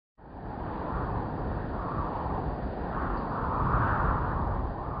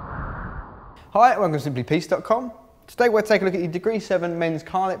Hi, welcome to SimplyPiste.com. Today we're taking a look at the Degre 7 men's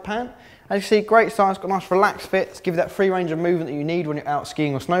Carlit Pant. As you see, great size, got a nice relaxed fit to give you that free range of movement that you need when you're out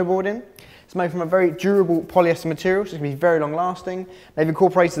skiing or snowboarding. It's made from a very durable polyester material, so it's going to be very long lasting. They've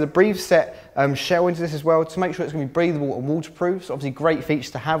incorporated a breathe set shell into this as well to make sure it's going to be breathable and waterproof. So obviously great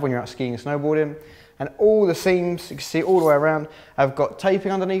features to have when you're out skiing and snowboarding. And all the seams, you can see all the way around, have got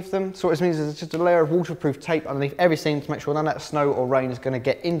taping underneath them. So what this means is it's just a layer of waterproof tape underneath every seam to make sure none of that snow or rain is going to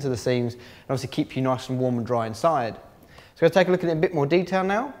get into the seams and obviously keep you nice and warm and dry inside. So we're going to take a look at it in a bit more detail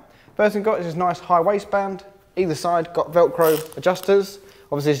now. First thing we've got is this nice high waistband. Either side got Velcro adjusters.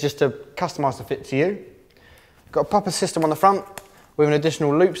 Obviously it's just to customise the fit to you. Got a popper system on the front with an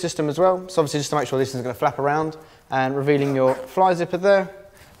additional loop system as well. So obviously just to make sure this isn't going to flap around, and revealing your fly zipper there.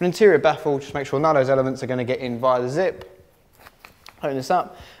 An interior baffle, just to make sure none of those elements are going to get in via the zip. Open this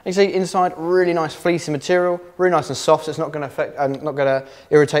up. And you see inside, really nice fleecy material, really nice and soft, so it's not going to affect and not going to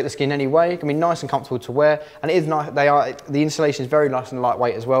irritate the skin in any way. It can be nice and comfortable to wear, and it is nice. The insulation is very nice and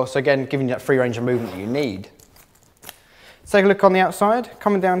lightweight as well. So again, giving you that free range of movement that you need. Let's take a look on the outside.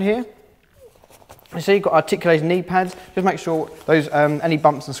 Coming down here, you see you've got articulated knee pads. Just make sure those any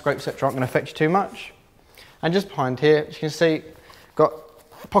bumps and scrapes etc. aren't going to affect you too much. And just behind here, as you can see, got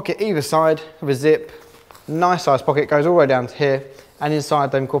pocket either side of a zip, nice size pocket, goes all the way down to here, and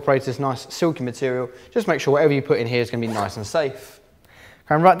inside they've incorporated this nice silky material. Just make sure whatever you put in here is going to be nice and safe.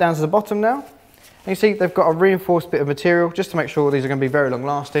 Going right down to the bottom now, and you see they've got a reinforced bit of material just to make sure these are going to be very long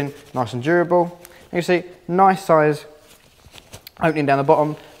lasting, nice and durable. And you see nice size opening down the bottom,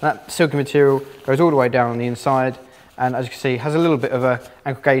 and that silky material goes all the way down on the inside, and as you can see has a little bit of a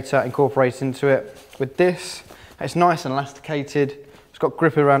ankle gaiter incorporated into it with this. It's nice and elasticated. Got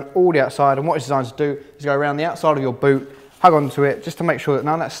grip around all the outside, and what it's designed to do is go around the outside of your boot, hug onto it, just to make sure that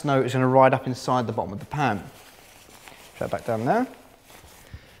none of that snow is going to ride up inside the bottom of the pant. Straight back down there.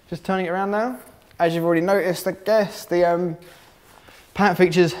 Just turning it around now. As you've already noticed, I guess, the pant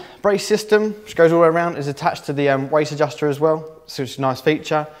features brace system, which goes all the way around, is attached to the waist adjuster as well, so it's a nice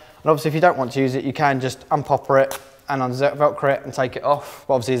feature. And obviously if you don't want to use it, you can just unpopper it and Velcro it and take it off.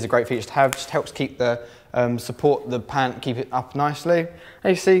 But obviously it's a great feature to have, just helps keep the support the pant, keep it up nicely. And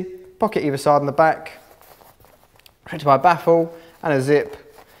you see, pocket either side on the back, protected by a baffle and a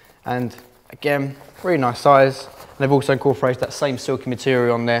zip, and again, really nice size. And they've also incorporated that same silky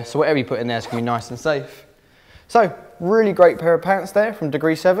material on there, so whatever you put in there is going to be nice and safe. So, really great pair of pants there from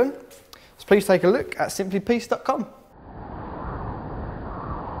Degre 7. So please take a look at SimplyPiste.com.